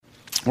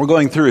We're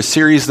going through a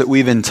series that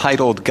we've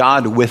entitled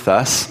God With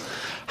Us,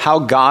 How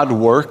God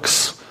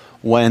Works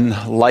When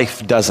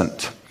Life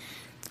Doesn't.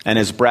 And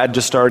as Brad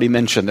just already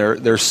mentioned,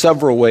 there are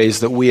several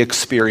ways that we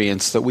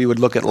experience that we would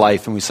look at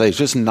life and we say, it's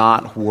just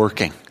not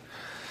working.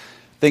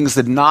 Things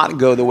did not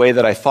go the way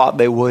that I thought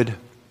they would.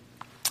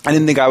 I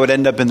didn't think I would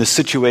end up in the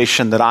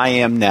situation that I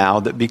am now,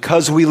 that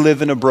because we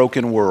live in a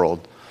broken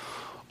world,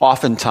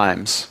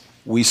 oftentimes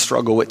we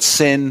struggle with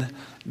sin,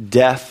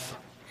 death,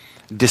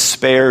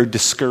 despair,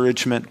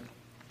 discouragement,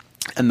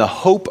 and the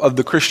hope of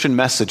the Christian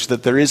message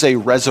that there is a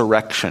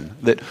resurrection,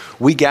 that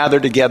we gather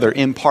together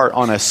in part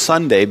on a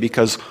Sunday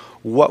because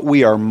what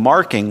we are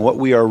marking, what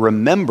we are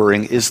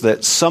remembering is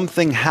that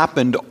something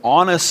happened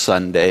on a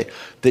Sunday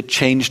that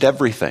changed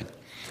everything.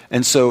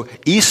 And so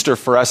Easter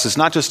for us is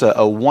not just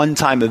a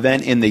one-time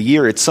event in the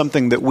year. It's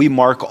something that we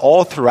mark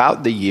all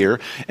throughout the year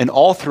and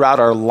all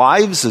throughout our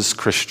lives as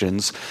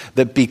Christians,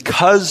 that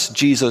because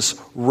Jesus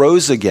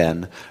rose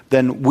again,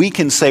 then we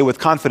can say with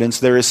confidence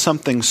there is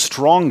something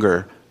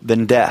stronger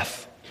than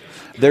death.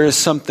 There is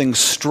something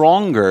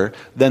stronger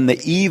than the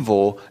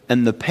evil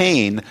and the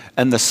pain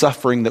and the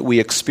suffering that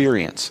we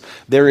experience.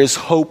 There is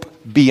hope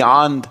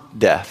beyond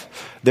death.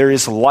 There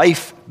is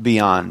life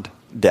beyond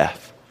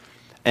death.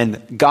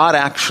 And God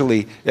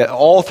actually,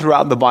 all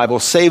throughout the Bible,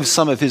 saves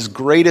some of his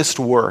greatest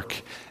work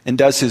and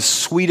does his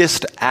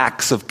sweetest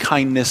acts of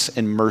kindness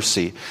and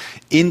mercy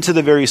into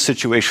the very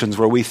situations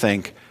where we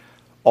think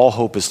all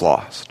hope is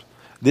lost.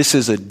 This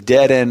is a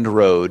dead-end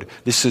road.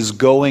 This is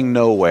going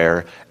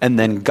nowhere. And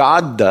then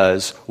God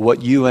does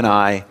what you and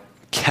I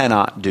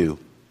cannot do.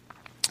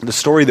 The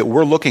story that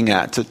we're looking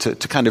at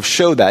to kind of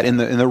show that in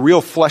the real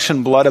flesh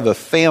and blood of a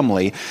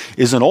family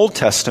is an Old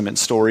Testament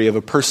story of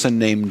a person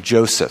named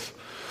Joseph.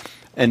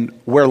 And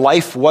where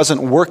life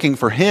wasn't working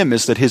for him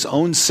is that his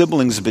own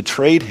siblings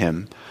betrayed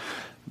him.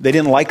 They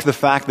didn't like the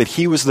fact that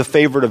he was the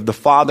favorite of the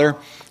father.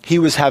 He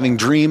was having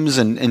dreams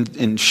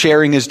and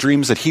sharing his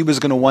dreams that he was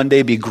going to one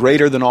day be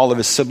greater than all of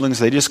his siblings.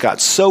 They just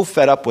got so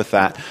fed up with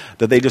that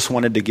they just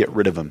wanted to get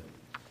rid of him.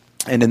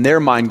 And in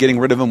their mind, getting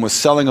rid of him was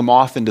selling him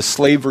off into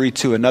slavery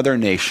to another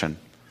nation.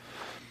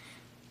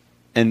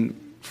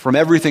 And from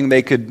everything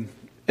they could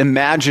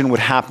imagine would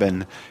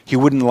happen, he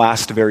wouldn't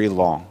last very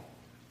long.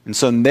 And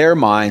so in their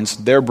minds,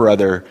 their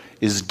brother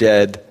is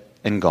dead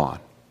and gone.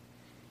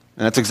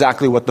 And that's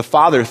exactly what the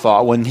father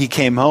thought when he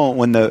came home,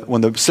 when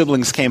the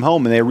siblings came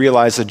home and they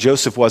realized that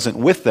Joseph wasn't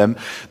with them.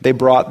 They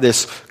brought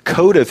this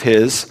coat of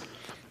his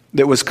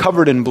that was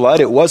covered in blood.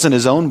 It wasn't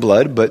his own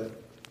blood, but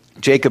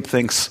Jacob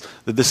thinks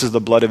that this is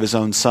the blood of his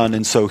own son.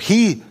 And so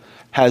he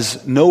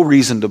has no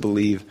reason to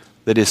believe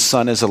that his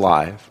son is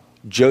alive.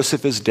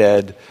 Joseph is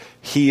dead.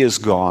 He is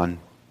gone.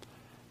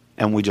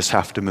 And we just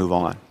have to move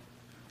on.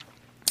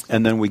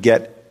 And then we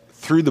get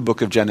through the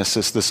book of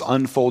Genesis, this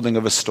unfolding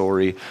of a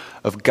story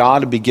of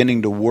God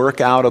beginning to work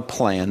out a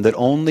plan that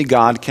only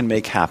God can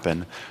make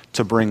happen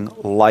to bring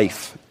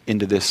life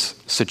into this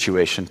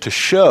situation, to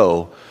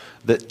show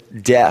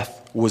that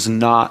death was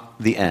not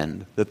the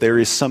end, that there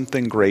is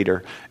something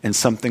greater and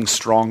something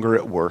stronger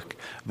at work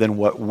than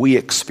what we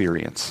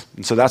experience.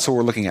 And so that's what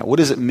we're looking at. What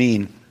does it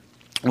mean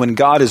when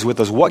God is with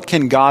us? What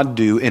can God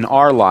do in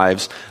our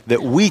lives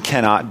that we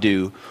cannot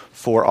do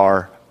for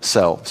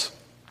ourselves?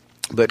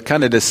 But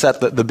kind of to set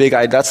the big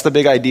idea, that's the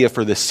big idea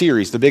for this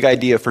series. The big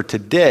idea for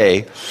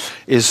today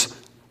is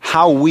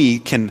how we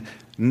can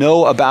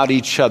know about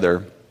each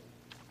other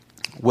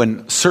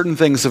when certain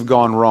things have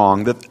gone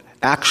wrong, that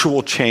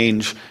actual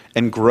change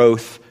and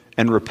growth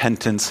and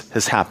repentance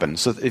has happened.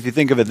 So if you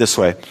think of it this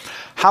way,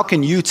 how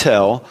can you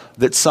tell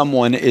that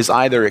someone is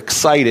either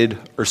excited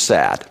or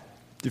sad?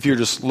 If you're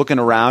just looking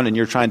around and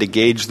you're trying to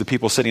gauge the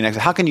people sitting next to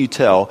you, how can you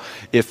tell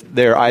if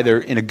they're either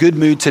in a good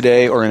mood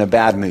today or in a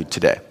bad mood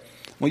today?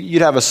 Well,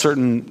 you'd have a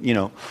certain,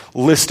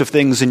 list of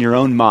things in your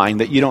own mind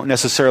that you don't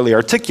necessarily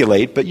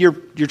articulate, but you're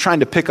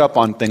trying to pick up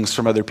on things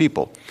from other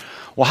people.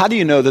 Well, how do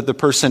you know that the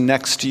person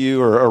next to you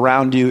or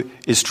around you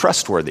is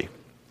trustworthy?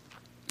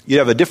 You'd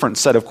have a different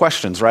set of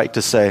questions, right?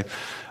 To say,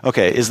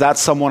 okay, is that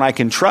someone I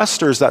can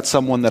trust or is that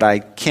someone that I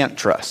can't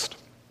trust?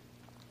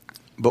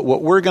 But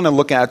what we're going to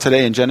look at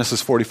today in Genesis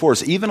 44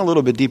 is even a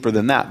little bit deeper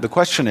than that. The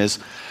question is,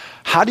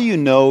 how do you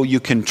know you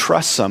can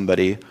trust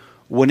somebody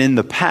when in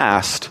the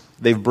past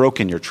they've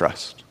broken your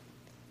trust?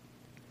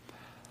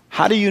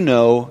 How do you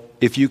know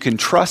if you can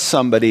trust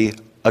somebody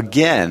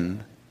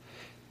again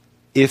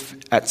if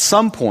at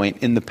some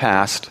point in the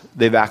past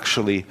they've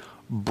actually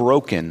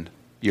broken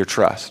your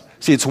trust?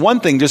 See, it's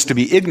one thing just to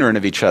be ignorant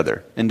of each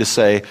other and to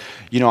say,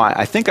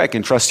 I think I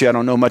can trust you. I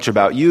don't know much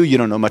about you. You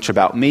don't know much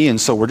about me.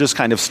 And so we're just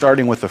kind of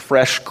starting with a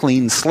fresh,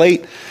 clean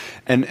slate.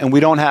 And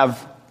we don't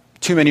have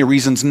too many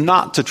reasons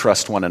not to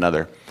trust one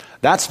another.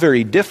 That's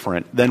very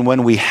different than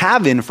when we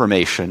have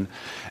information,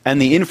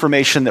 and the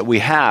information that we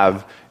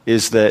have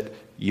is that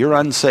you're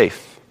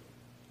unsafe.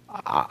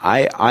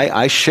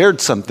 I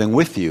shared something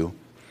with you,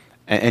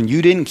 and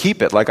you didn't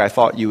keep it like I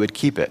thought you would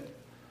keep it.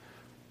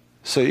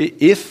 So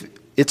if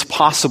it's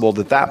possible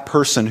that that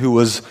person who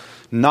was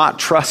not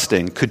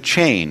trusting could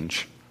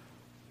change,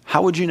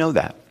 how would you know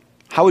that?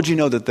 How would you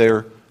know that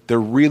they're They're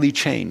really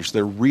changed.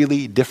 They're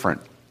really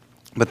different.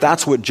 But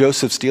that's what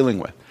Joseph's dealing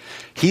with.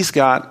 He's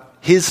got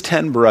his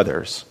 10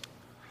 brothers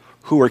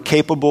who are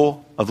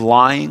capable of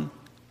lying,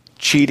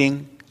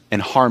 cheating,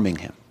 and harming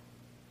him,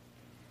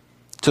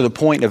 to the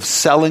point of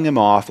selling him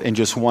off and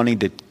just wanting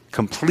to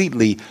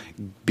completely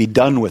be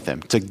done with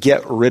him, to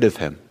get rid of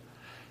him.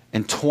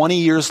 And 20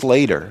 years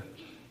later,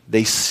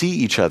 they see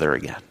each other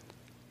again.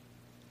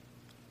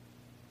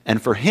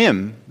 And for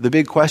him, the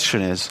big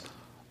question is,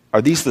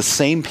 are these the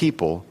same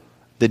people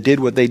that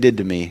did what they did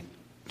to me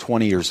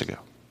 20 years ago?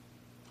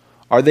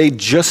 Are they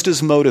just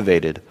as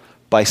motivated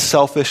by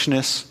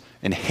selfishness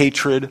and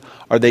hatred?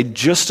 Are they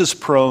just as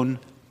prone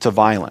to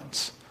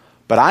violence?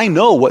 But I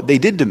know what they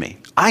did to me.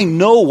 I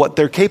know what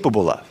they're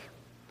capable of.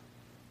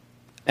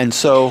 And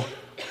so,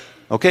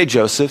 okay,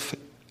 Joseph,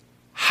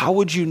 how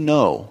would you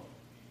know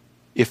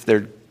if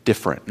they're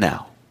different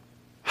now?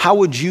 How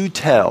would you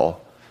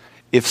tell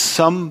if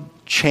some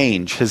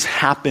change has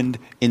happened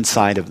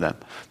inside of them,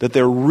 that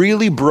they're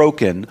really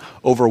broken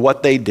over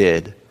what they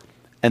did,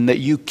 and that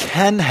you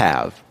can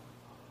have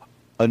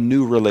a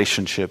new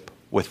relationship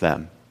with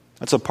them?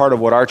 That's a part of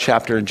what our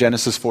chapter in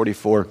Genesis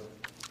 44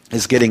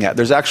 is getting at.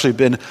 There's actually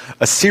been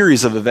a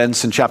series of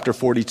events in chapter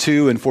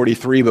 42 and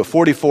 43, but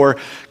 44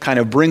 kind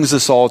of brings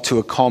us all to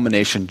a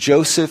culmination.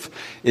 Joseph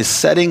is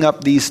setting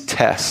up these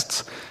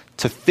tests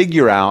to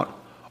figure out,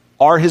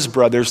 are his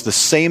brothers the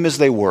same as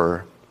they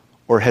were,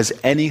 or has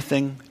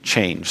anything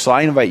changed? So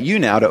I invite you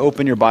now to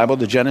open your Bible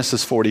to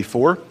Genesis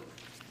 44.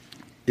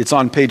 It's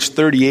on page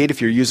 38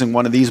 if you're using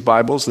one of these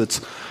Bibles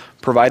that's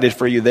provided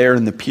for you there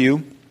in the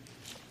pew.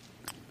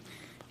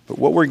 But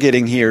what we're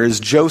getting here is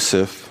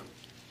Joseph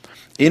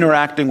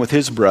interacting with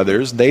his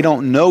brothers. They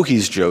don't know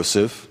he's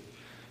Joseph.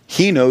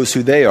 He knows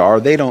who they are.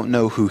 They don't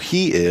know who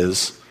he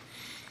is.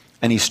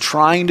 And he's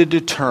trying to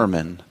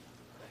determine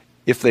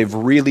if they've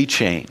really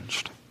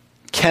changed.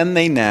 Can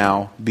they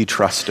now be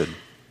trusted?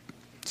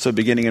 So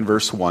beginning in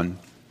verse 1.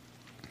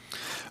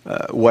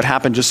 What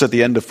happened just at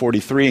the end of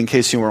 43, in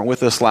case you weren't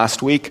with us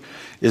last week,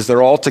 is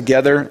they're all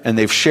together and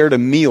they've shared a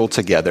meal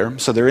together.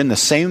 So they're in the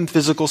same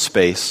physical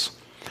space.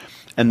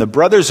 And the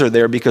brothers are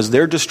there because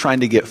they're just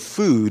trying to get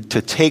food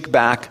to take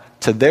back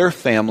to their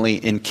family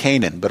in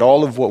Canaan. But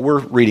all of what we're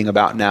reading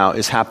about now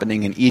is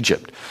happening in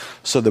Egypt.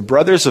 So the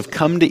brothers have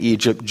come to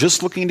Egypt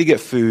just looking to get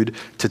food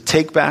to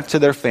take back to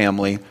their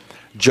family.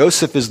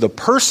 Joseph is the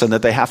person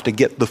that they have to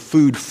get the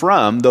food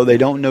from, though they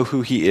don't know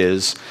who he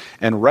is.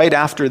 And right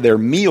after their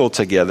meal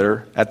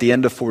together, at the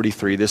end of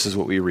 43, this is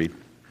what we read.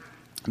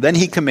 Then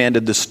he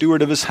commanded the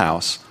steward of his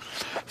house,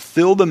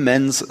 fill the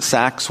men's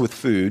sacks with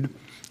food,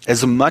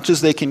 as much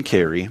as they can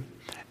carry,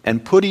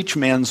 and put each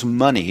man's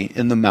money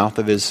in the mouth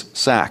of his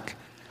sack,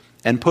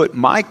 and put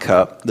my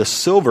cup, the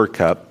silver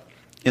cup,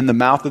 in the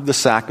mouth of the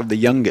sack of the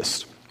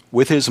youngest,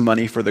 with his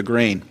money for the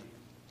grain.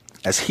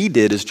 He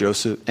did as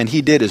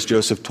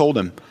Joseph told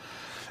him.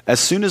 As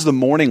soon as the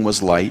morning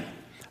was light,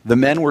 the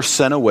men were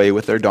sent away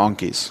with their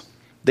donkeys.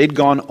 They'd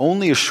gone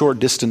only a short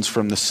distance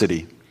from the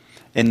city.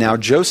 And now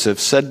Joseph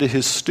said to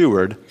his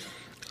steward,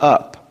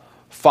 "Up,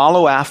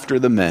 follow after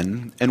the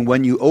men, and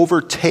when you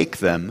overtake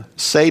them,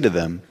 say to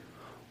them,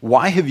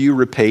 'Why have you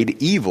repaid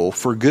evil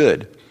for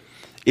good?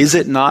 Is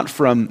it not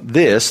from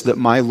this that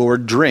my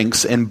Lord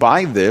drinks, and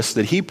by this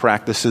that he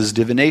practices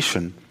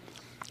divination?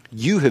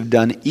 You have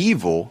done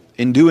evil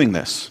in doing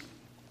this.'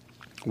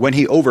 When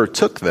he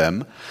overtook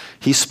them,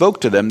 he spoke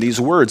to them these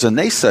words, and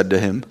they said to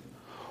him,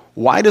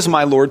 'Why does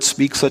my Lord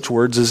speak such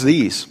words as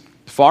these?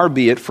 Far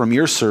be it from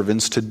your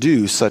servants to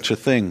do such a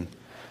thing.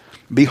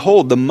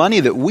 Behold, the money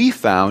that we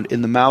found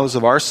in the mouths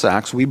of our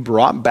sacks we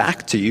brought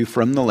back to you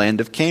from the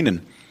land of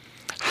Canaan.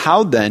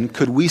 How then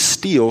could we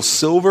steal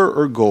silver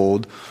or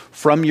gold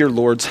from your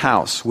Lord's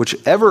house?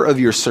 Whichever of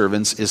your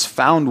servants is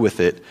found with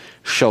it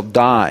shall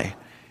die,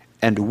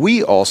 and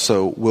we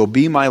also will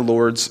be my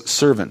Lord's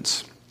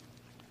servants.'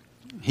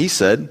 He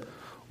said,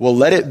 'Well,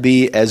 let it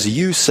be as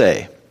you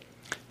say.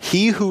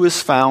 He who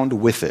is found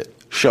with it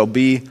shall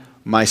be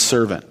my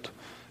servant,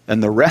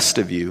 and the rest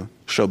of you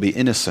shall be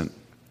innocent.'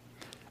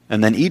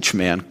 And then each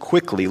man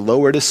quickly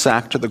lowered his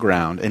sack to the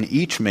ground, and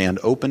each man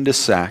opened his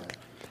sack.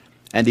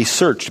 And he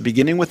searched,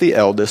 beginning with the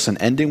eldest and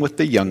ending with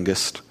the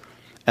youngest,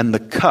 and the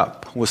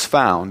cup was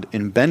found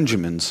in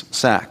Benjamin's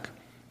sack.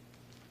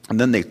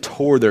 And then they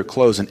tore their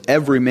clothes, and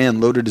every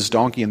man loaded his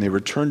donkey, and they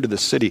returned to the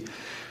city.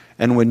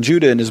 And when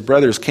Judah and his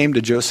brothers came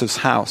to Joseph's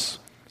house,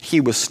 he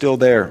was still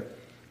there,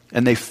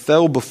 and they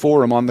fell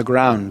before him on the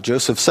ground.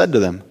 Joseph said to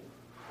them,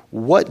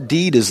 'What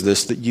deed is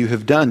this that you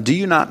have done? Do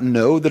you not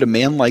know that a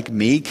man like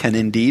me can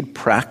indeed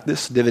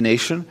practice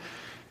divination?'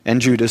 And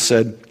Judah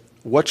said,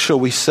 'What shall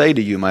we say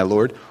to you, my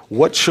lord?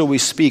 What shall we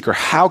speak, or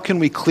how can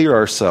we clear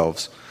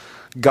ourselves?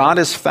 God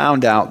has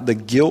found out the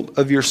guilt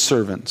of your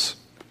servants.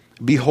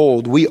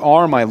 Behold, we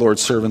are my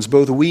Lord's servants,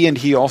 both we and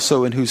he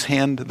also, in whose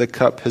hand the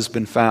cup has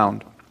been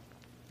found.'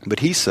 But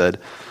he said,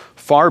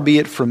 'Far be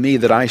it from me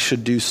that I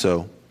should do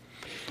so.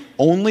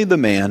 Only the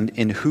man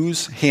in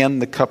whose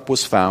hand the cup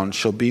was found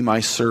shall be my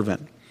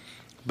servant.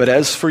 But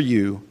as for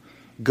you,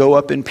 go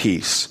up in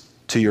peace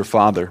to your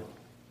father.'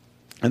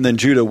 And then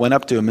Judah went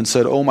up to him and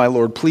said, "O my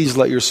lord, please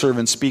let your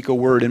servant speak a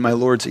word in my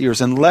lord's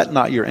ears, and let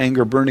not your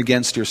anger burn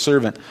against your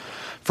servant.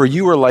 For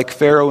you are like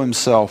Pharaoh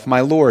himself.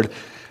 My lord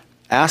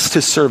asked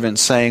his servant,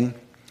 saying,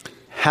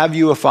 'Have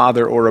you a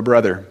father or a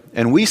brother?'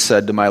 And we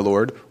said to my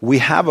lord, 'We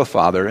have a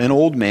father, an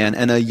old man,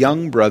 and a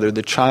young brother,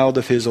 the child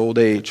of his old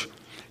age.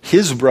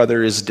 His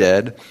brother is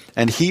dead,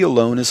 and he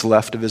alone is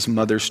left of his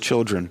mother's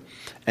children,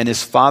 and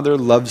his father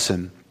loves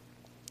him.'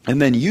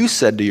 And then you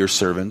said to your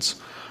servants,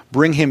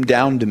 'Bring him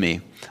down to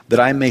me, that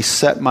I may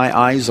set my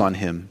eyes on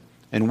him.'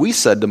 And we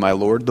said to my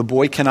lord, 'The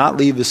boy cannot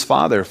leave his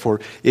father, for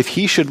if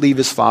he should leave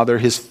his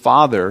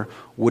father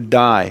would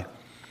die.'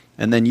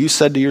 And then you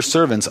said to your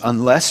servants,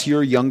 'Unless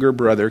your younger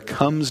brother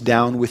comes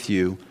down with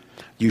you,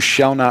 you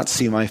shall not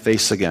see my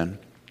face again.'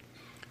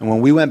 And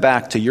when we went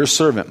back to your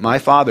servant, my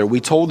father, we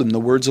told him the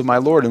words of my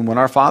lord. And when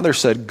our father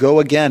said, 'Go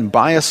again,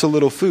 buy us a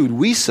little food,'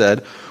 we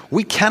said,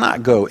 'We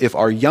cannot go. If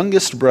our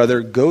youngest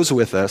brother goes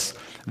with us,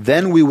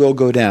 then we will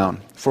go down.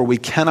 For we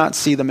cannot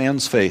see the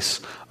man's face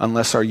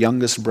unless our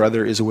youngest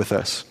brother is with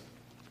us.'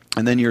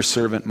 And then your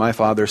servant, my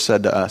father,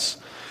 said to us,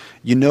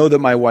 'You know that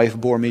my wife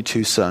bore me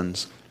 2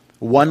 sons.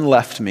 One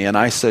left me, and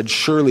I said,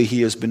 surely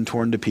he has been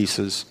torn to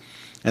pieces,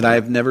 and I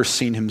have never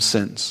seen him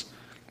since.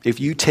 If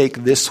you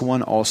take this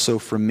one also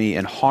from me,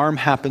 and harm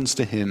happens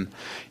to him,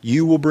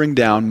 you will bring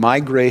down my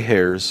gray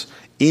hairs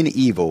in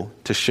evil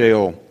to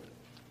Sheol.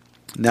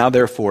 Now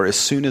therefore, as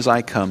soon as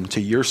I come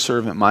to your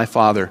servant my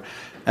father,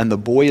 and the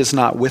boy is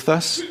not with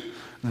us,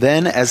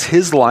 then as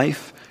his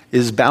life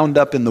is bound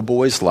up in the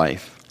boy's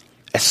life,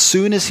 as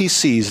soon as he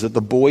sees that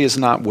the boy is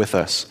not with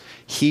us,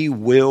 he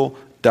will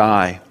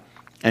die.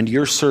 And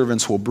your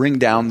servants will bring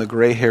down the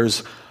gray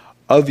hairs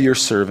of your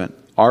servant,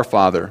 our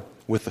father,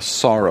 with a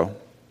sorrow.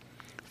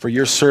 For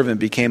your servant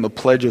became a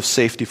pledge of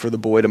safety for the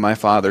boy to my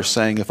father,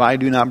 saying, if I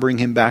do not bring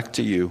him back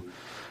to you,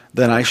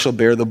 then I shall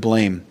bear the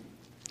blame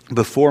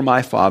before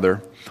my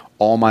father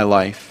all my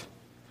life.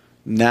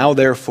 Now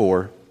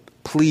therefore,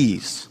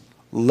 please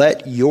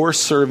let your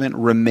servant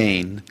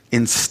remain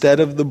instead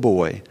of the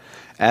boy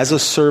as a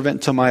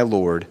servant to my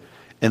Lord,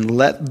 and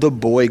let the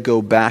boy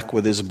go back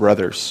with his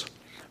brothers.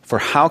 For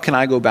how can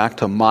I go back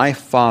to my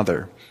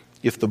father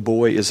if the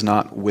boy is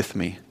not with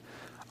me?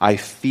 I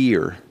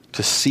fear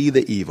to see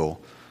the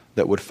evil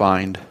that would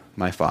find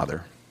my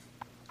father."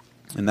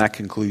 And that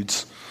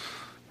concludes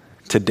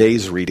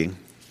today's reading.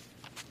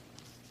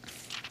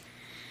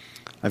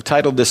 I've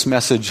titled this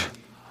message,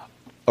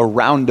 "A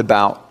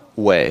Roundabout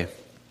Way."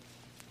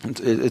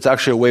 It's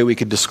actually a way we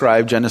could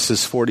describe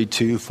Genesis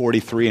 42,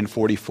 43, and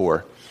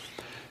 44.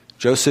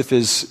 Joseph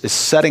is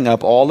setting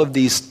up all of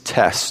these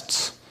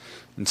tests.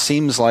 It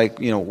seems like,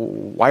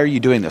 why are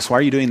you doing this? Why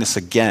are you doing this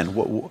again?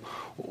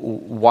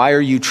 Why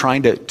are you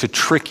trying to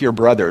trick your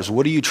brothers?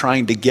 What are you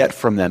trying to get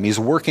from them? He's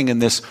working in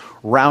this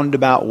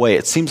roundabout way.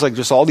 It seems like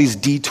just all these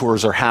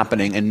detours are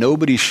happening and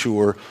nobody's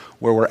sure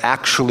where we're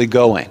actually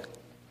going.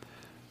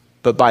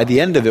 But by the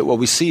end of it, what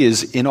we see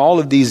is in all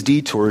of these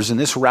detours, in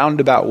this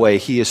roundabout way,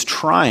 he is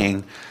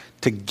trying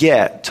to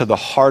get to the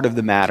heart of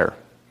the matter.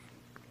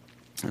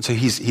 And so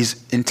he's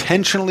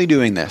intentionally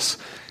doing this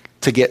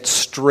to get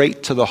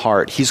straight to the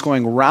heart. He's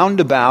going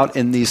roundabout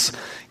in this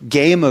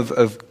game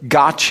of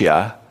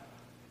gotcha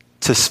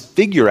to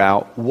figure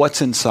out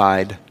what's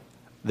inside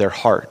their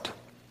heart.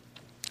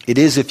 It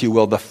is, if you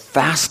will, the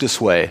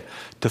fastest way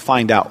to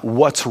find out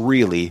what's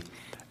really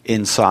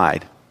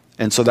inside.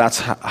 And so that's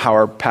how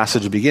our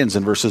passage begins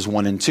in verses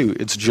 1 and 2.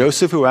 It's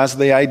Joseph who has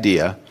the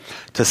idea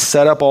to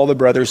set up all the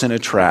brothers in a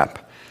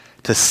trap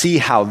to see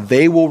how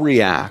they will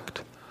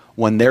react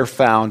when they're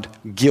found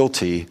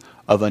guilty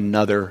of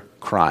another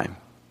crime.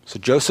 So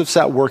Joseph's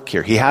at work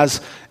here. He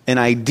has an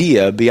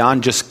idea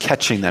beyond just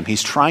catching them.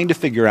 He's trying to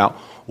figure out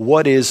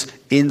what is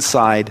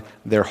inside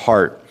their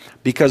heart.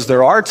 Because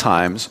there are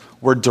times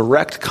where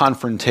direct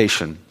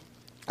confrontation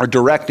or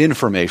direct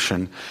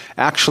information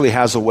actually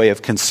has a way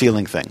of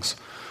concealing things.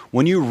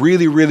 When you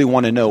really, really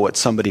want to know what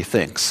somebody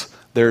thinks,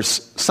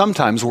 there's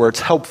sometimes where it's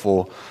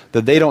helpful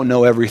that they don't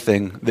know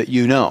everything that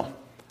you know.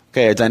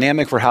 Okay, a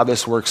dynamic for how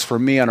this works for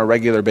me on a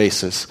regular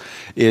basis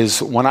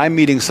is when I'm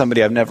meeting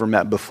somebody I've never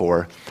met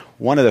before,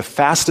 one of the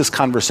fastest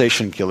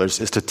conversation killers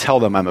is to tell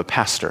them I'm a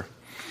pastor.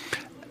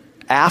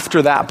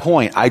 After that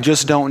point, I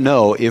just don't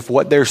know if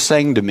what they're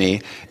saying to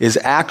me is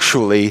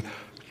actually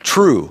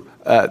true.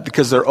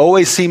 Because there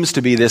always seems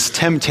to be this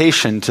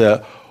temptation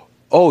to,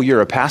 oh,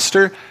 you're a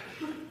pastor?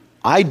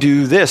 I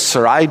do this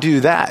or I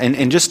do that.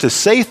 And just to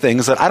say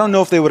things that I don't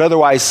know if they would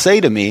otherwise say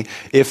to me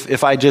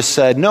if I just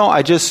said, no,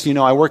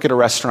 I work at a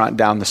restaurant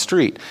down the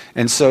street.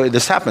 And so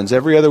this happens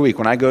every other week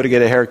when I go to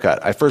get a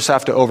haircut. I first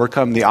have to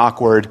overcome the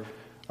awkward,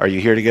 are you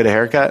here to get a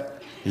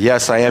haircut?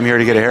 Yes, I am here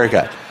to get a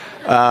haircut.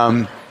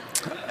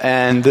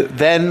 And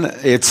then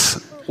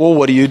it's, well,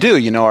 what do you do?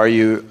 Are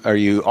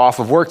you off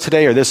of work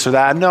today or this or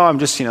that? No, I'm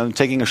just,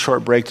 taking a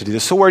short break to do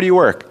this. So where do you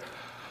work?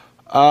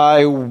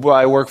 I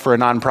work for a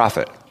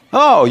nonprofit.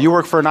 Oh, you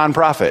work for a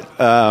nonprofit.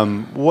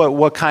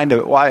 What kind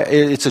of, why?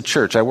 It's a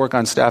church. I work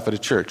on staff at a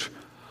church.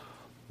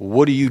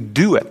 What do you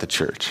do at the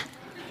church?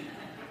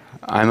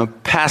 I'm a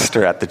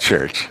pastor at the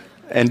church.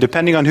 And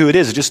depending on who it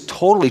is, it just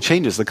totally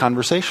changes the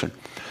conversation.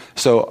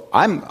 So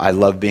I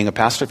love being a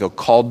pastor. I feel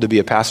called to be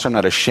a pastor. I'm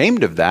not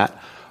ashamed of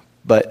that.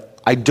 But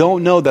I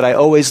don't know that I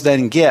always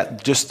then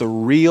get just the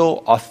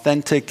real,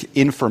 authentic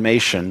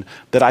information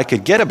that I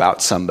could get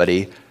about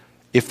somebody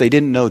if they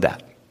didn't know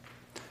that.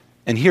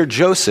 And here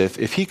Joseph,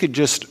 if he could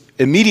just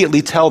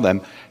immediately tell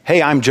them,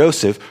 hey, I'm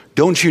Joseph,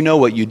 don't you know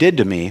what you did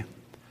to me?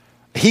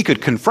 He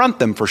could confront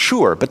them for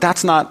sure, but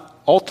that's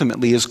not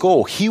ultimately his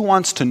goal. He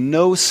wants to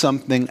know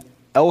something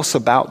else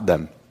about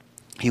them.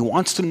 He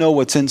wants to know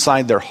what's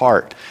inside their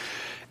heart.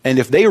 And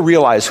if they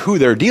realize who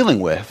they're dealing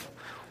with,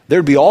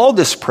 there'd be all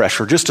this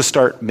pressure just to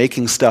start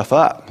making stuff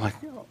up.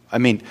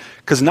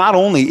 Because not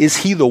only is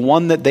he the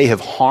one that they have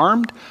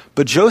harmed,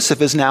 but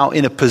Joseph is now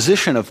in a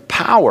position of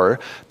power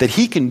that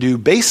he can do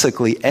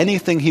basically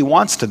anything he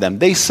wants to them.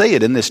 They say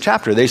it in this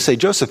chapter. They say,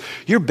 Joseph,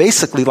 you're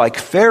basically like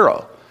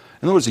Pharaoh.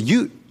 In other words,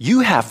 you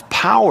have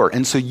power,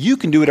 and so you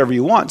can do whatever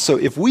you want. So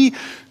if we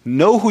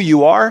know who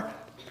you are,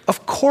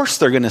 of course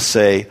they're going to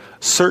say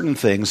certain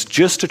things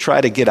just to try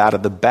to get out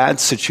of the bad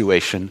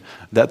situation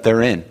that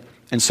they're in.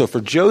 And so for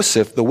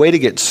Joseph, the way to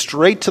get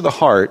straight to the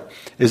heart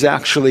is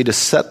actually to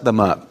set them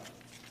up,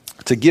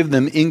 to give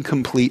them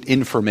incomplete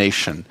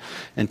information,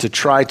 and to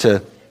try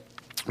to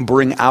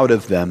bring out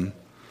of them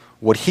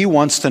what he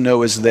wants to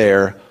know is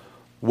there,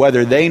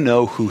 whether they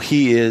know who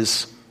he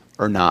is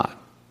or not.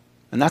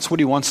 And that's what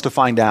he wants to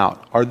find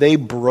out. Are they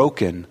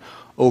broken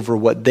over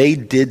what they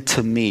did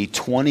to me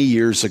 20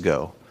 years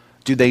ago?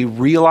 Do they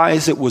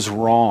realize it was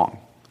wrong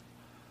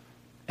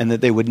and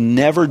that they would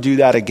never do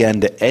that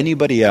again to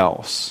anybody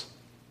else?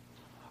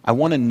 I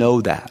want to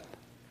know that.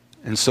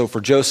 And so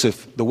for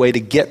Joseph, the way to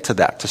get to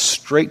that, to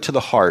straight to the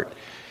heart,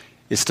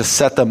 is to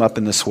set them up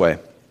in this way.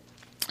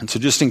 And so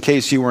just in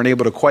case you weren't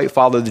able to quite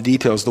follow the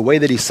details, the way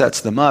that he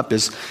sets them up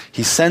is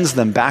he sends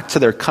them back to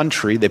their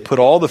country. They put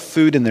all the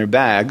food in their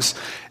bags,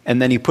 and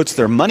then he puts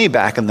their money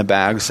back in the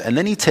bags, and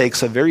then he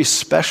takes a very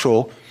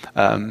special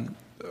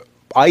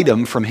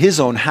item from his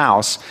own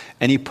house,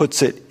 and he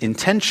puts it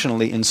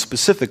intentionally and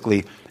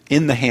specifically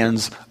in the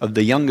hands of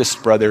the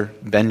youngest brother,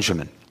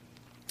 Benjamin.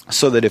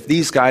 So that if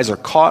these guys are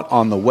caught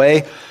on the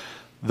way,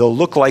 they'll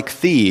look like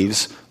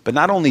thieves, but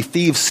not only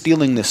thieves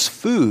stealing this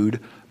food,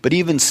 but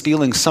even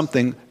stealing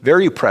something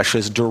very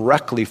precious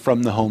directly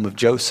from the home of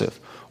Joseph,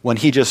 when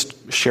he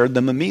just shared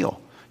them a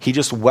meal. He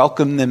just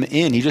welcomed them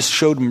in. He just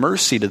showed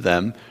mercy to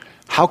them.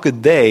 How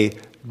could they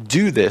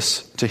do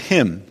this to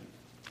him?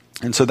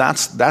 And so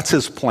that's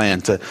his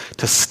plan, to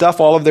stuff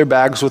all of their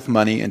bags with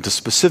money and to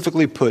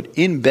specifically put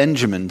in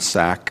Benjamin's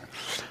sack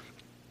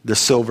the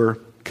silver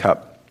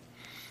cup.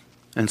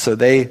 And so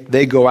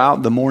they go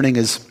out. The morning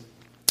is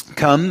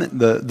come.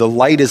 The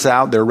light is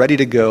out. They're ready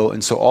to go.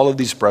 And so all of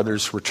these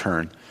brothers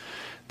return.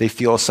 They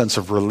feel a sense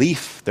of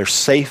relief. They're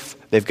safe.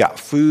 They've got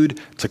food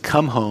to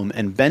come home.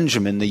 And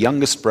Benjamin, the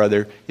youngest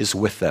brother, is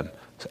with them.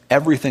 So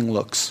everything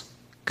looks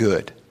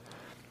good.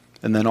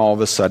 And then all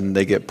of a sudden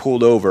they get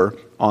pulled over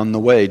on the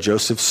way.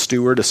 Joseph's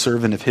steward, a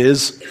servant of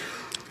his,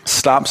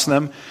 stops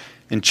them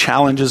and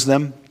challenges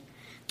them.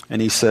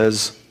 And he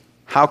says,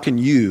 how can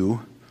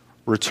you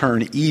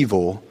return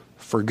evil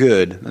for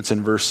good? That's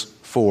in verse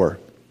 4.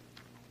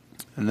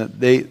 And that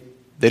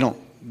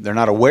they're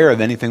not aware of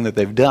anything that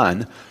they've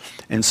done.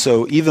 And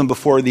so even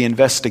before the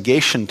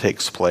investigation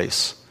takes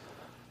place,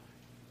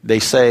 they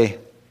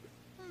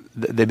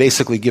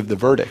basically give the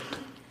verdict.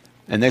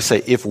 And they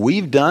say, if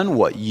we've done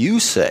what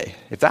you say,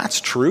 if that's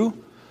true,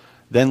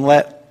 then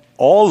let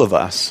all of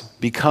us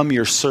become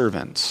your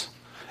servants,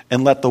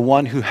 and let the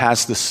one who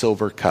has the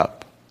silver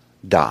cup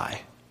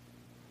die.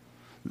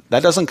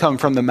 That doesn't come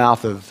from the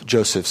mouth of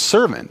Joseph's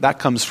servant. That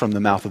comes from the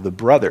mouth of the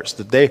brothers.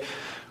 That they,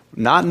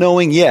 not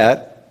knowing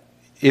yet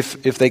if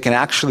they can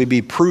actually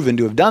be proven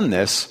to have done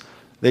this,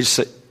 they just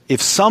say,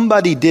 if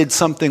somebody did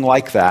something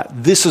like that,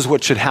 this is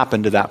what should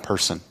happen to that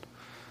person.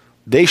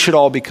 They should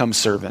all become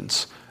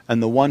servants,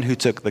 and the one who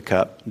took the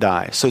cup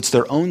die. So it's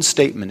their own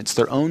statement. It's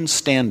their own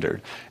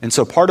standard. And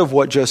so part of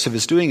what Joseph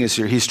is doing is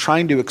here, he's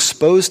trying to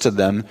expose to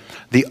them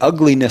the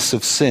ugliness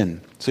of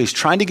sin. So he's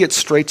trying to get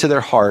straight to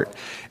their heart,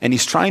 and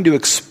he's trying to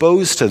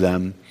expose to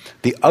them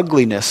the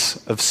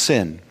ugliness of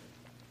sin.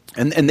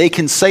 And they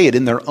can say it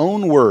in their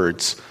own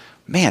words.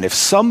 Man, if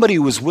somebody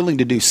was willing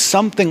to do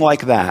something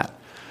like that,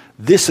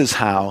 this is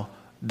how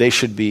they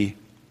should be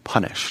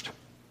punished.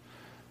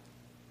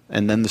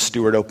 And then the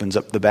steward opens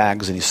up the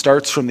bags, and he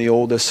starts from the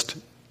oldest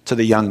to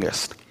the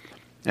youngest.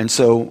 And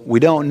so we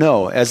don't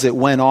know, as it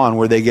went on,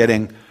 were they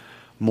getting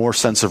more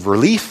sense of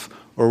relief,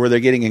 or were they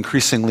getting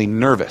increasingly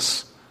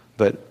nervous?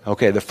 But,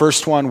 okay, the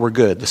first one, we're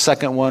good. The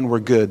second one, we're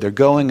good. They're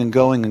going and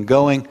going and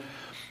going.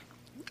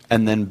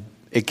 And then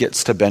it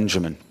gets to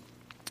Benjamin,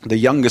 the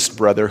youngest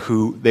brother,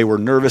 who they were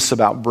nervous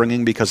about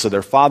bringing because of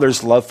their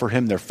father's love for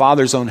him, their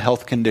father's own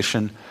health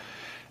condition.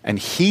 And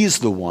he's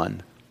the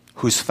one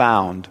who's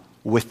found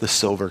with the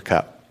silver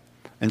cup.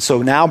 And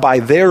so now, by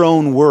their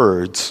own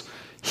words,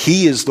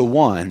 he is the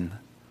one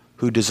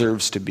who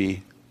deserves to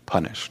be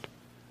punished.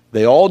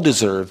 They all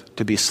deserve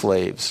to be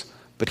slaves,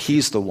 but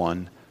he's the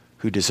one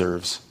who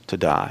deserves to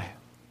die.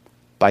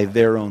 by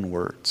their own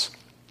words.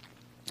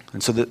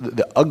 And so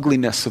the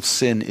ugliness of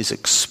sin is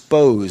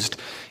exposed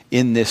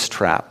in this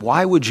trap.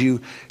 Why would you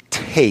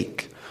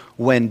take,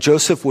 when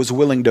Joseph was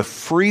willing to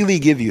freely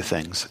give you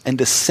things and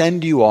to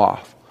send you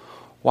off,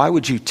 why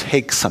would you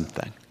take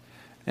something?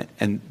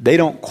 And they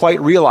don't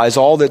quite realize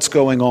all that's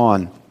going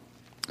on,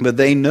 but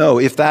they know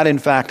if that in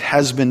fact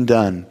has been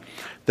done,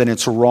 then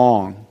it's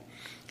wrong.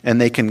 And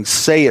they can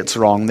say it's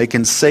wrong. They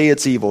can say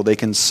it's evil. They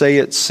can say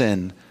it's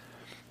sin.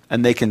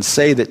 And they can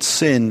say that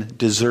sin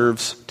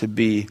deserves to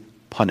be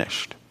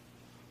punished.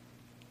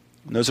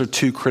 And those are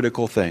two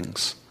critical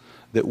things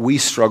that we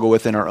struggle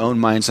with in our own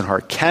minds and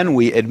heart. Can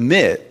we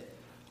admit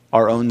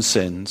our own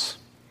sins?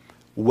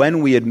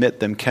 When we admit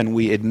them, can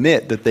we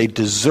admit that they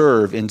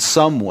deserve in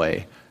some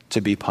way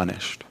to be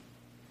punished?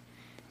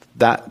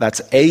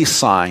 That's a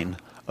sign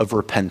of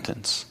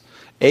repentance,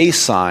 a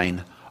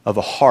sign of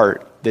a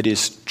heart that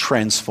is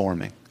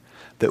transforming,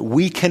 that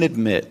we can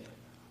admit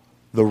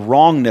the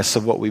wrongness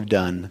of what we've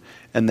done,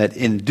 and that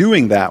in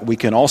doing that, we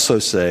can also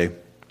say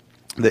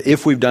that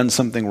if we've done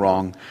something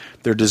wrong,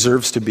 there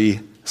deserves to be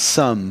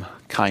some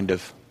kind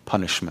of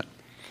punishment.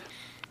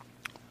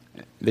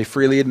 They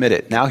freely admit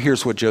it. Now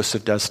here's what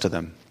Joseph does to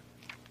them.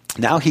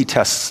 Now he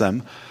tests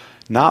them,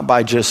 not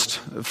by just,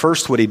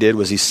 first what he did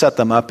was he set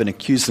them up and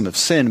accused them of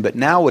sin, but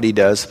now what he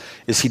does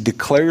is he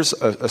declares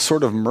a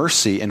sort of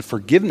mercy and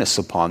forgiveness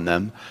upon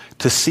them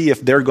to see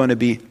if they're going to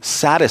be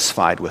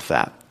satisfied with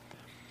that.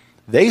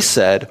 They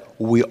said,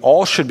 we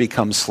all should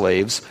become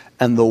slaves,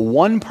 and the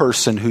one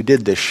person who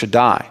did this should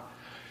die.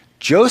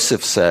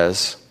 Joseph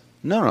says,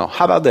 no,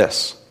 how about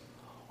this?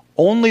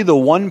 Only the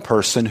one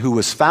person who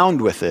was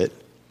found with it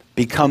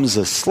becomes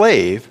a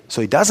slave,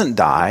 so he doesn't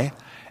die,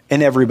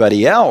 and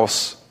everybody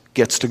else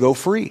gets to go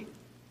free.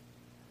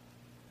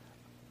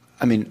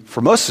 I mean,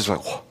 for most of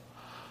us, like,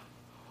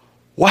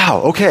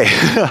 wow, okay,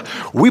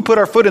 we put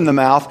our foot in the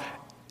mouth,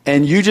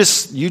 and you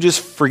just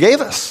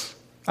forgave us.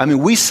 I mean,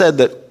 we said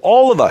that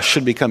all of us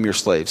should become your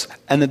slaves,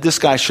 and that this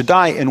guy should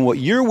die, and what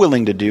you're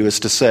willing to do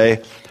is to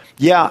say,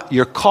 yeah,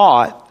 you're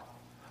caught,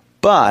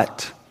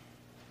 but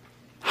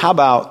how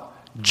about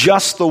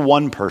just the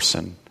one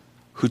person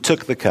who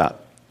took the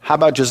cut? How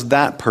about just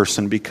that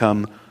person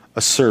become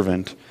a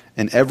servant,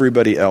 and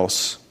everybody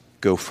else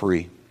go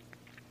free?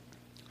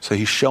 So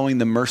he's showing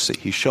them mercy.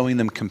 He's showing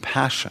them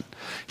compassion.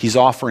 He's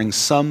offering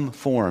some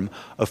form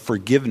of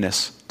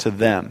forgiveness to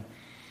them.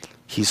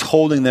 He's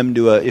holding them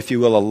to a, if you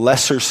will, a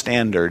lesser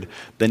standard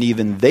than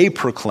even they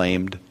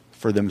proclaimed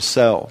for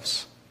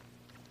themselves.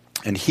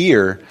 And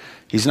here,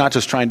 he's not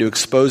just trying to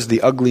expose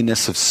the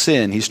ugliness of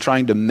sin. He's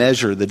trying to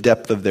measure the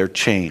depth of their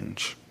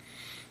change.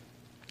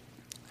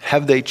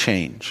 Have they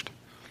changed?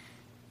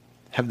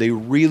 Have they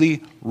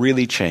really,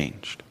 really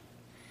changed?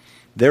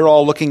 They're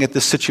all looking at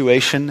this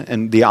situation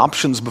and the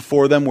options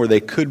before them where they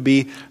could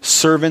be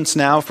servants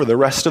now for the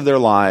rest of their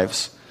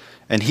lives.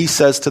 And he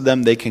says to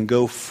them they can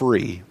go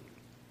free.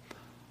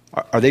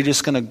 Are they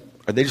just going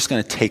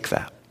to take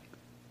that?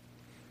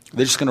 Are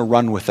they just going to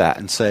run with that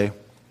and say,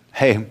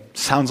 hey,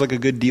 sounds like a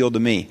good deal to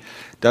me.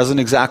 Doesn't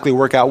exactly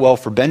work out well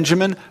for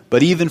Benjamin,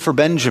 but even for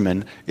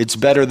Benjamin, it's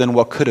better than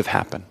what could have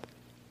happened.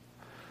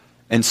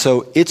 And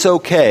so it's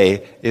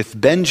okay if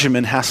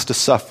Benjamin has to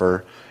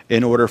suffer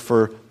in order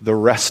for the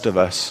rest of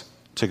us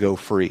to go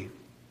free.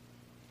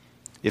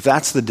 If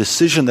that's the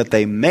decision that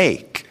they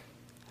make,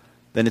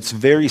 then it's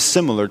very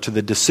similar to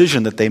the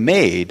decision that they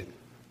made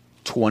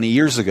 20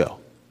 years ago.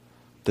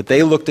 That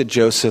they looked at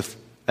Joseph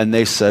and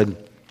they said,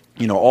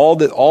 you know,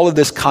 all of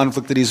this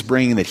conflict that he's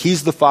bringing, that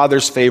he's the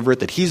father's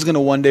favorite, that he's going to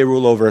one day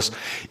rule over us,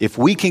 if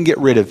we can get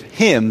rid of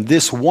him,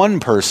 this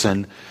one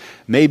person,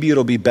 maybe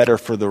it'll be better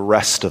for the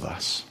rest of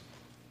us.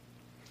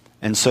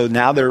 And so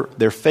now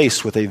they're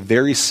faced with a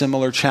very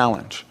similar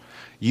challenge.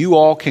 You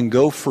all can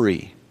go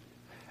free,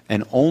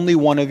 and only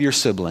one of your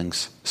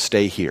siblings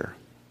stay here.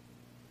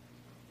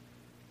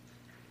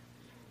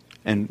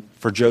 And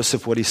for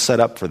Joseph, what he set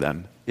up for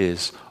them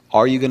is,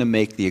 are you going to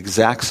make the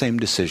exact same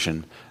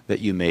decision that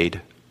you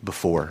made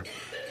before?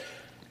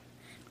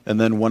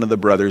 And then one of the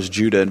brothers,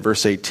 Judah, in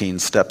verse 18,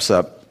 steps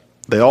up.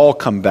 They all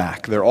come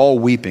back. They're all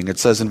weeping. It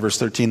says in verse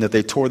 13 that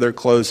they tore their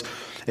clothes.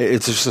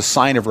 It's just a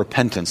sign of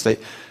repentance.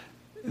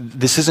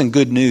 This isn't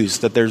good news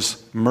that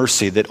there's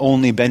mercy, that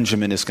only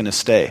Benjamin is going to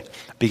stay.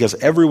 Because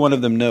every one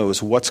of them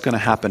knows what's going to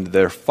happen to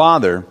their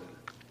father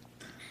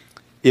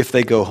if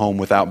they go home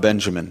without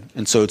Benjamin.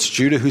 And so it's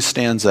Judah who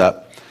stands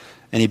up.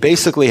 And he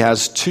basically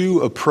has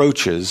two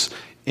approaches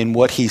in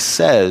what he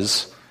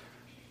says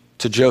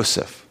to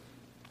Joseph.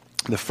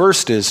 The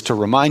first is to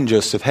remind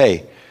Joseph,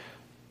 hey,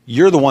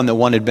 you're the one that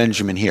wanted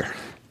Benjamin here,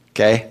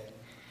 okay?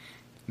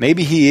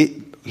 Maybe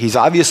he's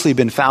obviously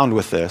been found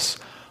with this,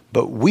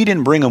 but we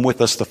didn't bring him with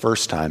us the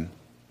first time.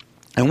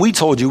 And we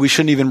told you we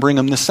shouldn't even bring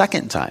him the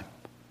second time.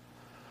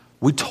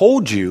 We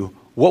told you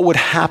what would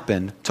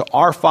happen to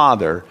our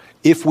father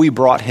if we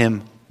brought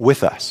him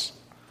with us.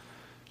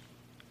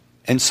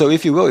 And so,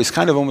 if you will, he's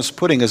kind of almost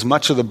putting as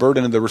much of the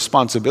burden of the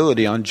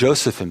responsibility on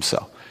Joseph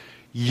himself.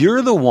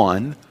 You're the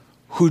one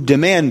who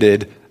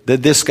demanded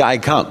that this guy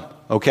come,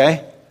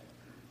 okay?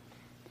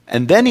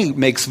 And then he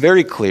makes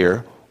very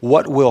clear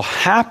what will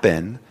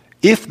happen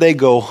if they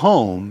go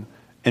home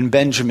and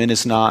Benjamin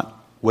is not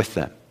with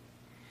them.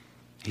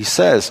 He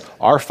says,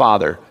 our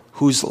Father,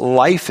 whose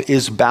life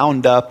is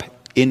bound up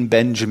in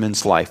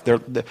Benjamin's life.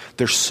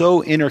 They're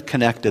so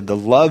interconnected. The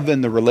love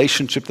and the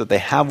relationship that they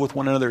have with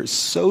one another is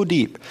so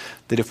deep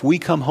that if we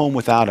come home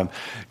without him,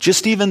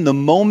 just even the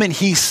moment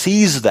he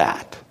sees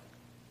that,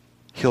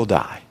 he'll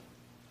die.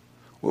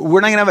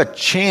 We're not going to have a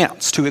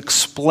chance to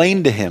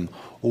explain to him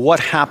what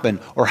happened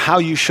or how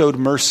you showed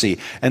mercy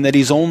and that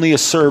he's only a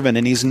servant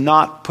and he's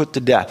not put to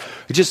death.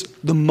 It's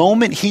just the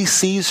moment he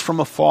sees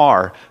from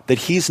afar that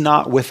he's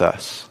not with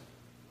us,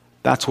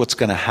 that's what's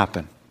going to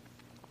happen.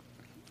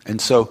 And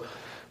so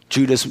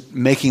Judah's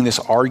making this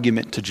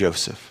argument to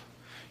Joseph.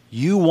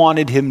 You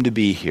wanted him to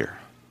be here,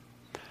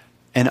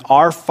 and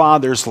our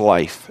father's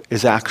life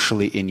is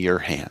actually in your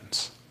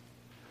hands.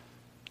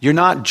 You're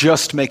not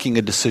just making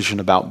a decision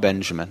about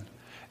Benjamin,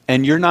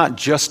 and you're not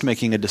just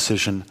making a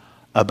decision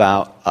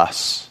about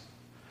us.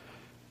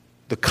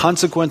 The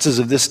consequences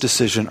of this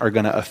decision are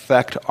going to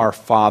affect our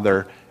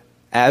father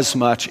as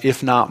much,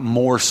 if not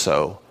more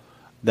so,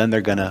 than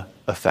they're going to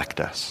affect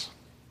us.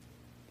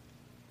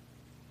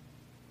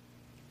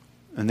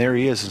 And there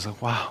he is. It's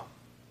like, wow.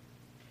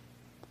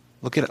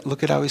 Look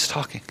at how he's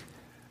talking.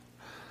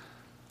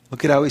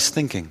 Look at how he's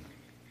thinking.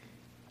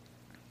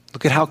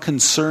 Look at how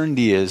concerned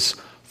he is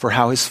for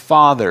how his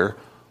father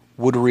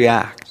would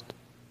react.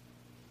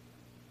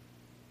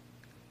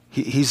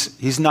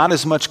 He's not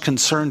as much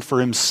concerned for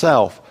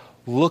himself.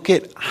 Look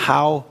at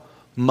how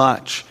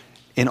much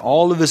in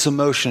all of his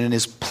emotion and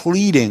his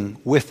pleading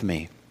with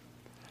me,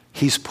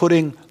 he's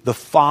putting the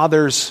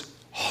Father's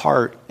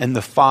heart and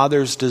the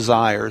Father's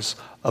desires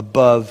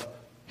above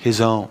his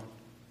own.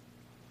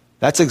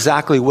 That's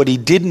exactly what he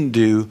didn't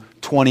do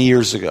 20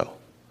 years ago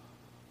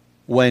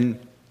when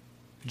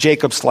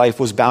Jacob's life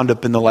was bound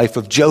up in the life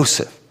of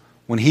Joseph,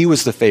 when he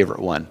was the favorite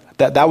one.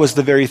 That was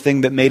the very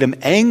thing that made him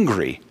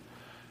angry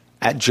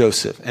at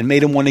Joseph and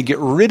made him want to get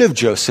rid of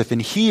Joseph.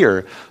 And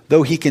here,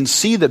 though he can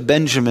see that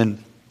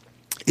Benjamin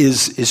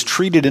is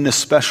treated in a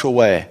special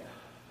way,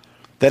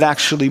 that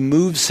actually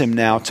moves him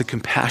now to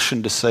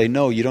compassion to say,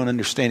 no, you don't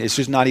understand. It's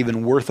just not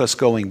even worth us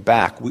going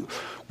back.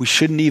 We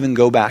shouldn't even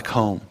go back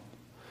home.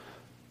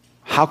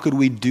 How could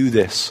we do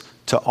this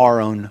to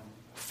our own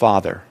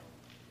father?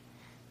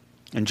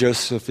 And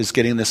Joseph is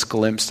getting this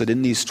glimpse that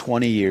in these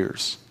 20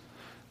 years,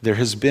 there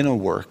has been a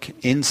work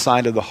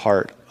inside of the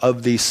heart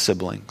of these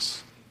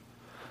siblings,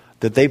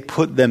 that they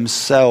put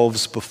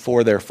themselves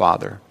before their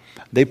father.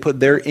 They put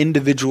their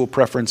individual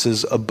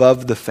preferences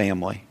above the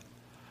family.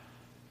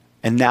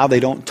 And now they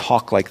don't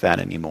talk like that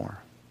anymore.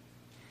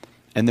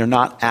 And they're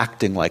not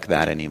acting like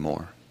that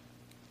anymore.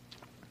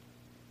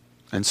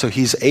 And so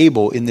he's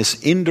able, in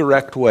this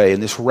indirect way,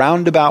 in this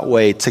roundabout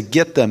way, to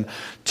get them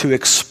to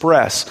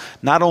express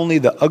not only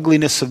the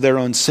ugliness of their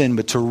own sin,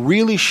 but to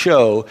really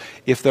show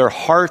if their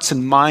hearts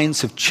and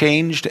minds have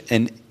changed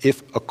and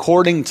if,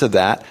 according to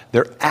that,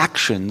 their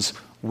actions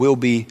will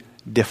be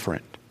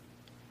different.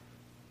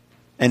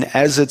 And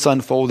as it's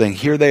unfolding,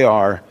 here they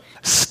are,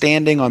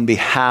 standing on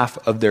behalf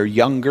of their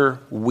younger,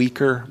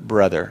 weaker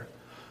brother,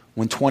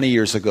 when 20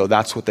 years ago,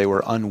 that's what they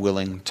were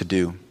unwilling to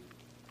do.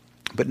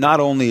 But not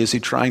only is he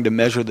trying to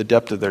measure the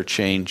depth of their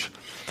change,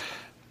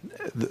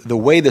 the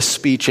way the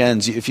speech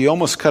ends, if you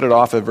almost cut it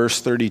off at verse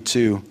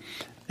 32,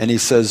 and he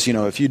says,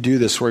 if you do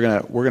this,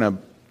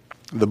 the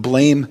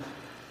blame,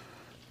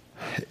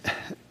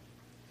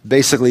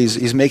 basically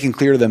he's making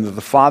clear to them that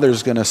the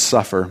father's going to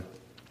suffer.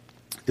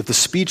 If the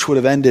speech would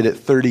have ended at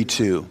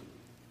 32,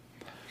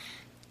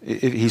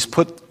 he's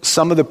put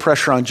some of the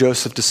pressure on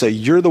Joseph to say,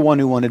 you're the one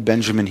who wanted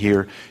Benjamin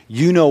here.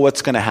 You know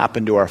what's going to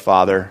happen to our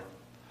father.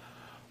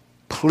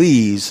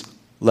 Please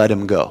let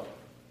him go.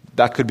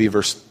 That could be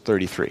verse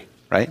 33,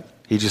 right?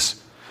 He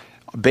just,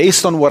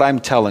 based on what I'm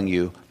telling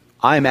you,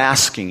 I'm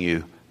asking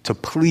you to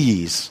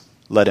please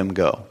let him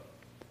go.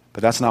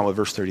 But that's not what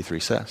verse 33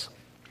 says.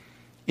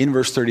 In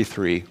verse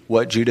 33,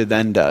 what Judah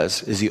then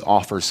does is he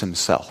offers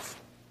himself.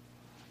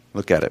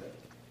 Look at it.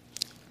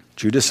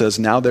 Judah says,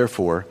 now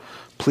therefore,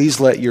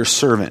 please let your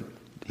servant,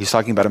 he's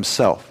talking about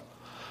himself,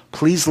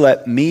 please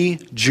let me,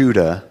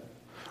 Judah,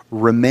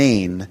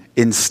 remain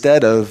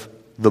instead of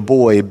the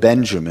boy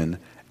Benjamin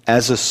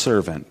as a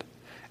servant,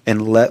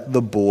 and let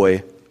the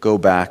boy go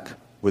back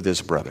with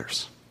his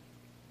brothers.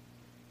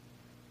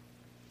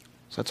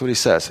 So that's what he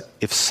says.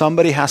 If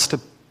somebody has to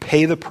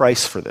pay the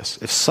price for this,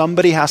 if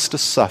somebody has to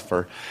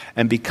suffer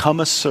and become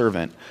a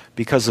servant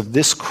because of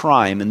this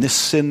crime and this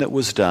sin that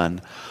was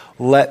done,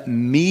 let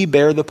me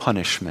bear the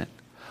punishment.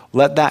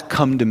 Let that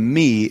come to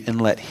me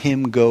and let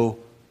him go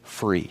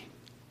free.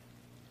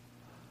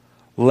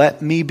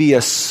 Let me be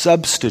a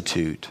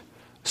substitute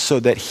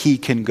so that he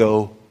can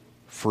go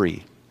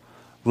free.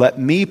 Let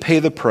me pay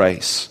the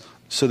price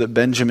so that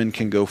Benjamin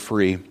can go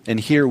free. And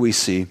here we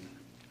see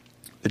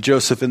that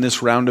Joseph, in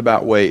this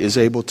roundabout way, is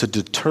able to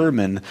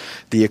determine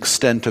the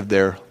extent of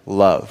their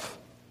love.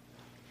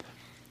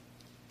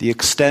 The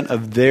extent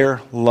of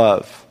their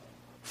love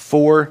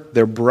for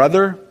their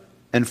brother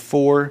and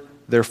for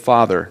their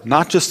Father.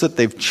 Not just that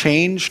they've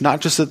changed,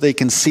 not just that they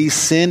can see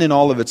sin in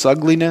all of its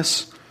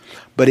ugliness,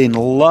 but in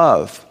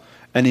love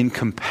and in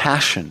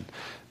compassion,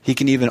 he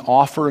can even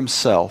offer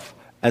himself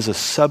as a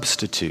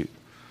substitute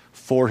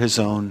for his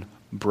own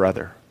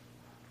brother.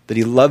 That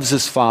he loves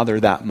his Father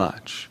that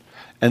much.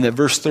 And that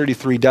verse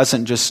 33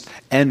 doesn't just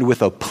end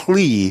with a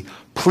plea,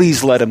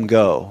 please let him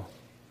go.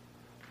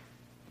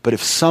 But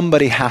if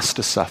somebody has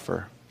to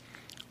suffer,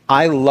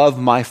 I love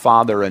my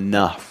Father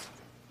enough,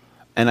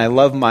 and I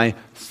love my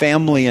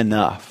family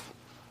enough.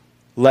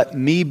 Let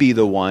me be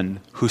the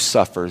one who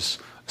suffers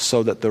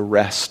so that the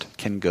rest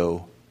can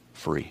go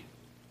free.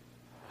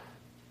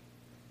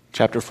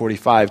 Chapter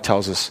 45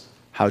 tells us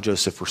how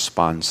Joseph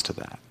responds to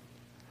that.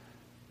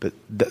 But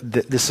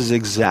this is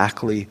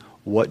exactly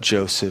what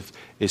Joseph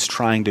is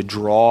trying to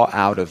draw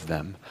out of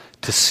them,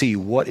 to see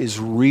what is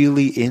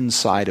really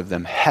inside of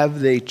them. Have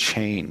they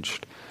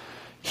changed?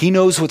 He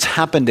knows what's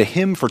happened to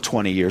him for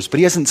 20 years, but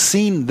he hasn't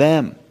seen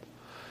them.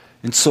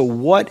 And so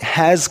what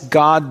has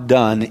God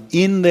done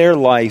in their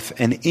life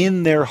and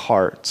in their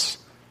hearts?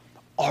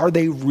 Are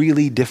they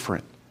really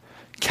different?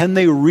 Can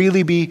they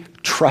really be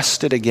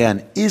trusted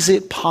again? Is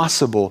it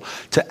possible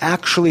to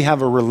actually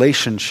have a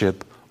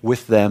relationship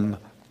with them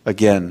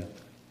again?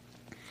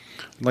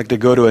 I'd like to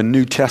go to a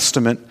New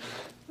Testament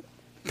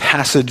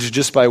passage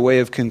just by way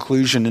of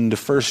conclusion into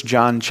 1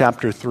 John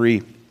chapter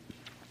 3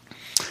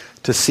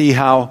 to see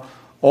how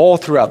all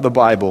throughout the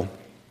Bible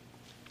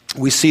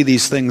we see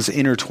these things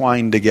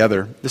intertwined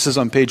together. This is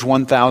on page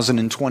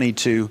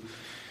 1022,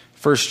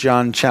 1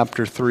 John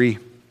chapter 3.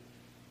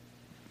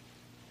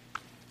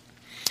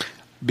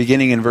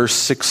 Beginning in verse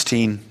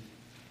 16.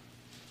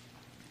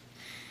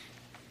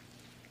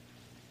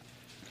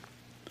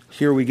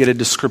 Here we get a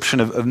description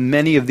of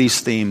many of these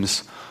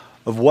themes,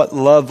 of what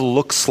love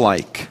looks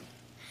like,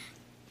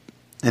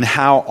 and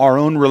how our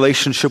own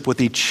relationship with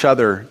each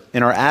other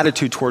and our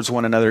attitude towards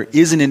one another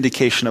is an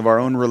indication of our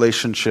own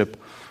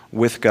relationship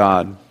with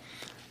God.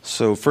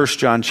 So 1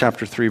 John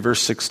chapter 3,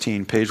 verse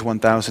 16, page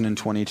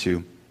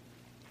 1022.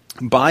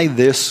 By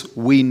this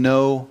we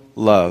know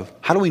love.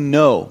 How do we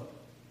know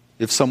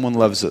if someone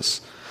loves us?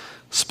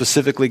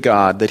 Specifically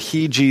God, that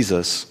he,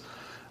 Jesus,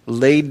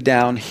 laid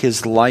down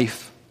his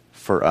life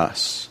for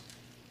us.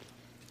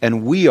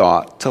 And we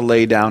ought to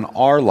lay down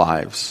our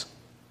lives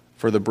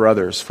for the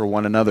brothers, for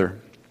one another.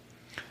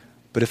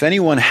 But if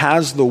anyone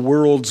has the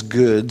world's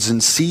goods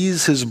and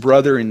sees his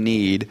brother in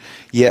need,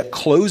 yet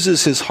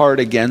closes his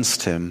heart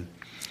against him,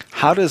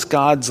 how does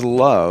God's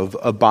love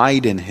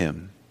abide in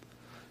him?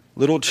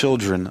 Little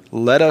children,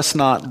 let us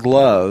not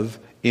love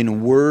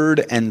in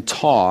word and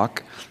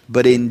talk,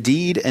 but in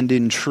deed and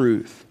in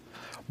truth.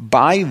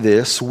 By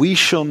this we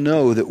shall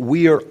know that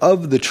we are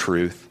of the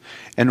truth,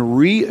 and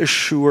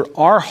reassure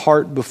our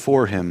heart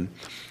before him.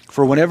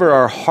 For whenever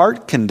our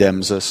heart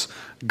condemns us,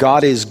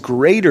 God is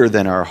greater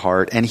than our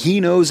heart, and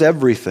he knows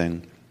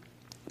everything.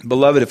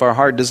 Beloved, if our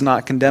heart does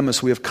not condemn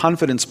us, we have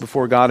confidence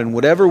before God, and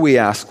whatever we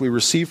ask, we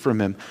receive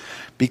from him,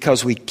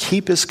 because we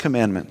keep his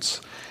commandments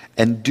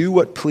and do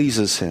what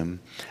pleases him.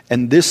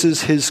 And this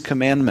is his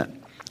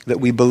commandment, that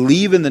we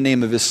believe in the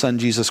name of his Son,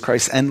 Jesus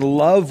Christ, and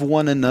love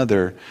one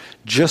another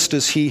just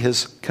as he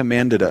has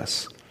commanded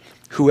us.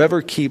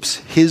 Whoever keeps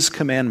his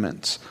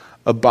commandments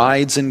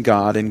abides in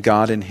God, and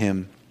God in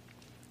him.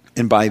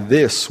 And by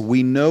this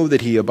we know that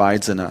he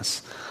abides in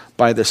us,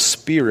 by the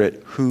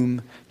Spirit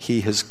whom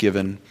he has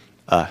given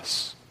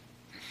us.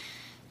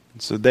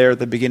 And so there at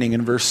the beginning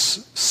in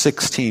verse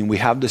 16, we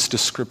have this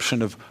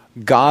description of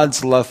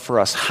God's love for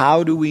us.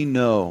 How do we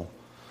know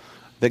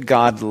that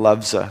God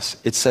loves us?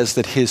 It says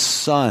that his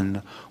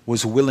Son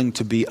was willing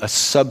to be a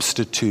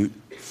substitute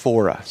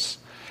for us.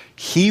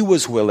 He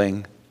was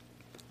willing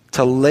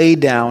to lay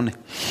down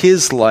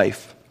his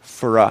life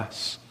for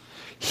us.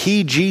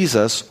 He,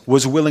 Jesus,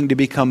 was willing to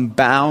become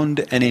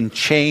bound and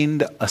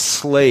enchained a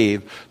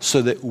slave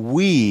so that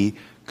we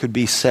could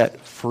be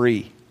set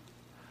free.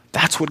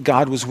 That's what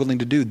God was willing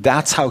to do.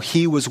 That's how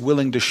he was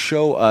willing to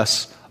show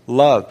us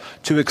love,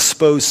 to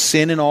expose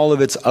sin in all of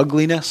its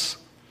ugliness,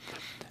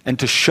 and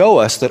to show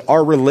us that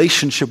our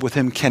relationship with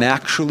him can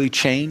actually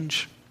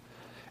change.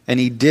 And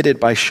he did it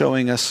by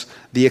showing us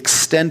the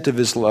extent of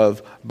his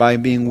love by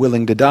being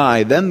willing to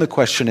die. Then the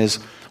question is,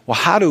 well,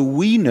 how do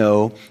we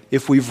know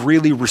if we've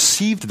really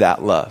received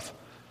that love?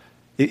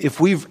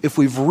 If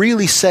we've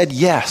really said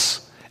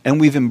yes,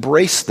 and we've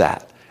embraced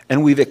that,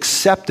 and we've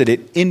accepted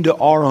it into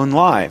our own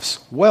lives,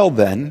 well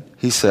then,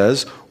 he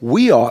says,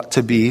 we ought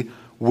to be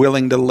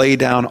willing to lay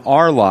down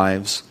our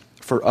lives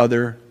for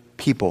other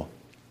people.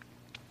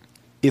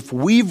 If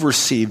we've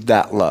received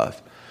that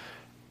love,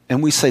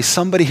 and we say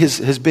somebody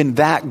has been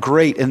that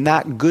great and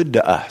that good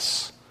to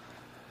us,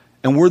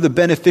 and we're the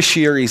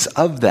beneficiaries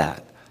of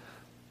that,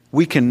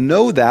 we can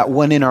know that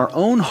when in our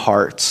own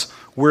hearts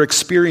we're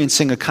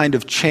experiencing a kind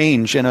of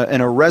change and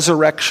a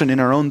resurrection in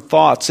our own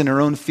thoughts, in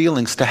our own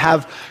feelings, to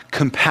have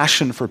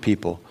compassion for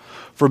people,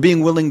 for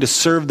being willing to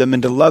serve them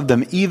and to love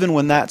them, even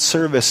when that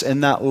service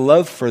and that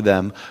love for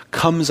them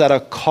comes at a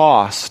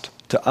cost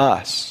to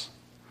us.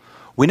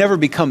 We never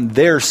become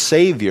their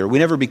Savior. We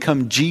never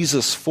become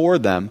Jesus for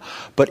them.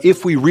 But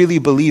if we really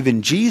believe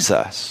in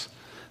Jesus,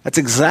 that's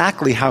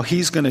exactly how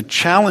he's going to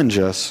challenge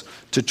us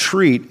to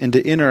treat and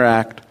to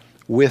interact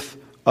with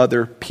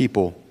other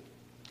people.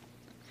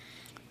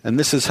 And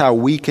this is how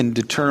we can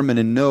determine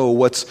and know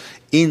what's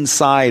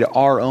inside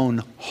our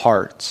own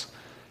hearts.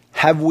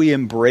 Have we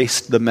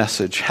embraced the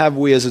message? Have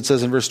we, as it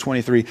says in verse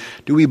 23,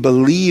 do we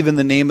believe in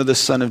the name of the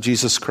Son of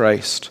Jesus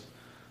Christ?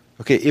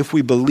 Okay, if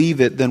we believe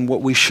it, then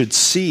what we should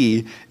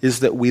see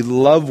is that we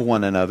love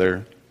one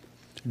another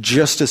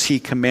just as he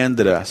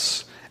commanded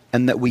us,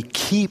 and that we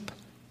keep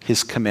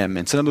his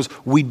commandments. In other words,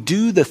 we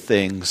do the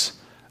things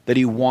that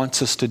he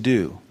wants us to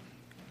do.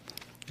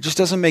 It just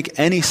doesn't make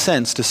any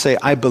sense to say,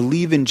 I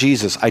believe in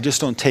Jesus, I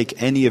just don't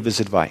take any of his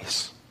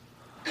advice.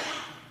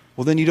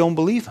 Well, then you don't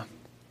believe him.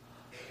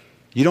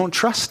 You don't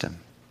trust him.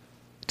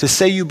 To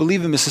say you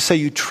believe him is to say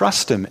you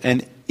trust him.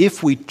 And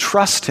if we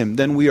trust him,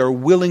 then we are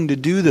willing to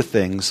do the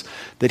things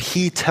that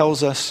he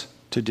tells us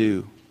to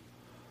do.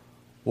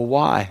 Well,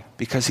 why?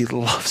 Because he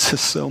loves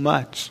us so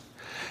much.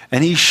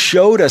 And he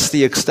showed us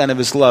the extent of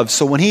his love.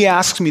 So when he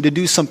asks me to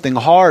do something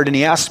hard and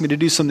he asks me to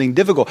do something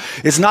difficult,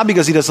 it's not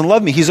because he doesn't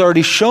love me. He's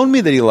already shown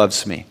me that he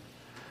loves me.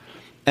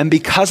 And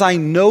because I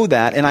know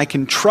that and I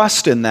can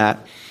trust in that,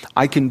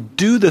 I can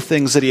do the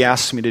things that he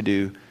asks me to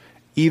do,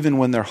 even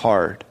when they're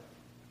hard,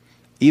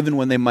 even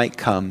when they might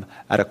come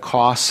at a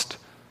cost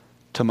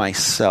to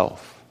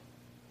myself.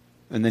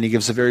 And then he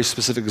gives a very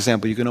specific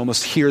example. You can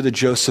almost hear the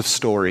Joseph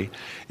story.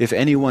 If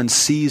anyone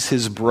sees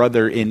his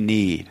brother in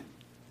need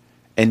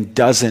and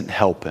doesn't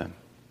help him,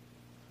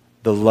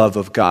 the love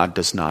of God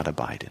does not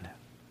abide in it.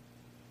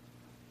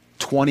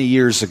 20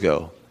 years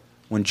ago,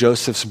 when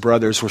Joseph's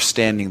brothers were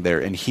standing there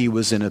and he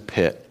was in a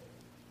pit,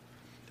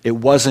 it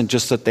wasn't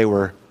just that they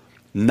were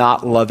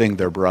not loving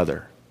their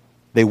brother.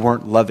 They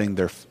weren't loving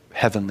their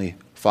heavenly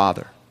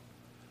Father.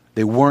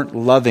 They weren't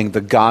loving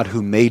the God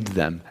who made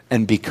them.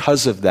 And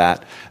because of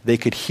that, they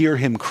could hear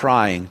him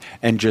crying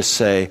and just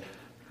say,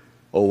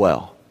 oh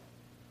well.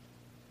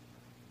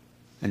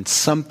 And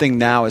something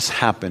now has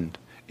happened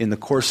in the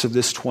course of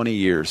this 20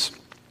 years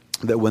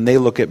that when they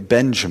look at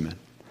Benjamin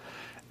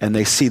and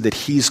they see that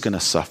he's going to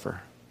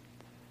suffer,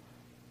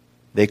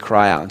 they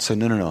cry out and say,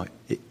 no.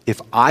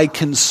 If I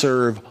can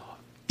serve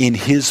in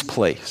his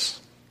place,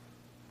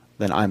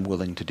 then I'm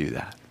willing to do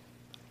that.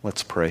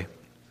 Let's pray.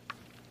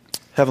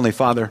 Heavenly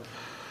Father,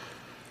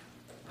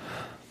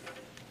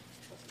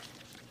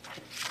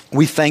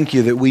 we thank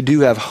you that we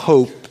do have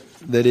hope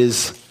that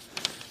is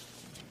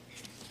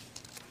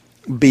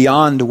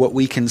beyond what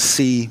we can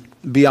see,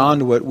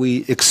 beyond what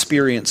we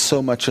experience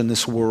so much in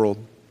this world.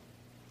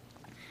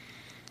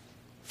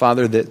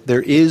 Father, that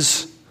there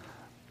is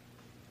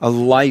a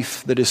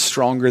life that is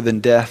stronger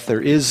than death.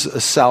 There is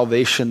a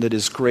salvation that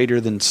is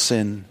greater than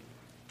sin.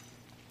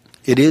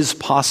 It is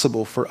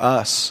possible for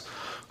us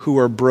who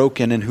are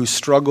broken and who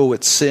struggle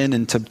with sin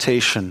and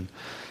temptation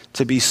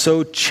to be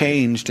so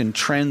changed and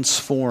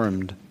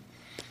transformed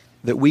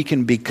that we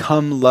can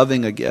become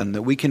loving again,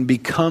 that we can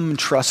become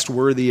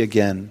trustworthy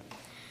again.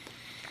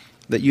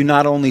 That you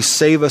not only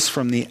save us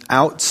from the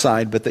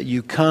outside, but that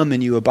you come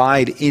and you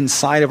abide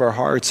inside of our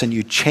hearts and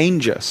you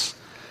change us,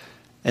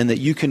 and that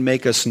you can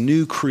make us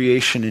new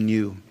creation in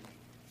you.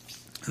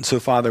 And so,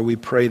 Father, we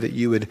pray that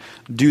you would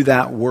do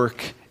that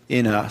work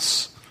in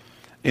us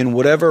in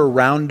whatever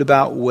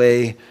roundabout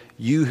way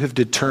you have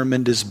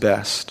determined is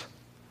best.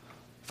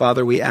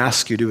 Father, we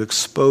ask you to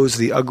expose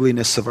the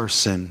ugliness of our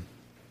sin,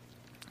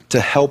 to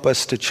help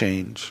us to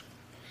change,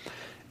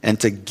 and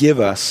to give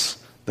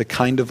us the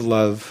kind of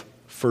love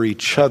for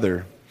each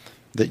other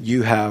that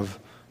you have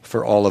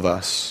for all of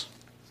us.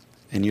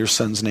 In your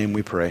Son's name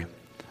we pray.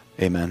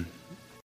 Amen.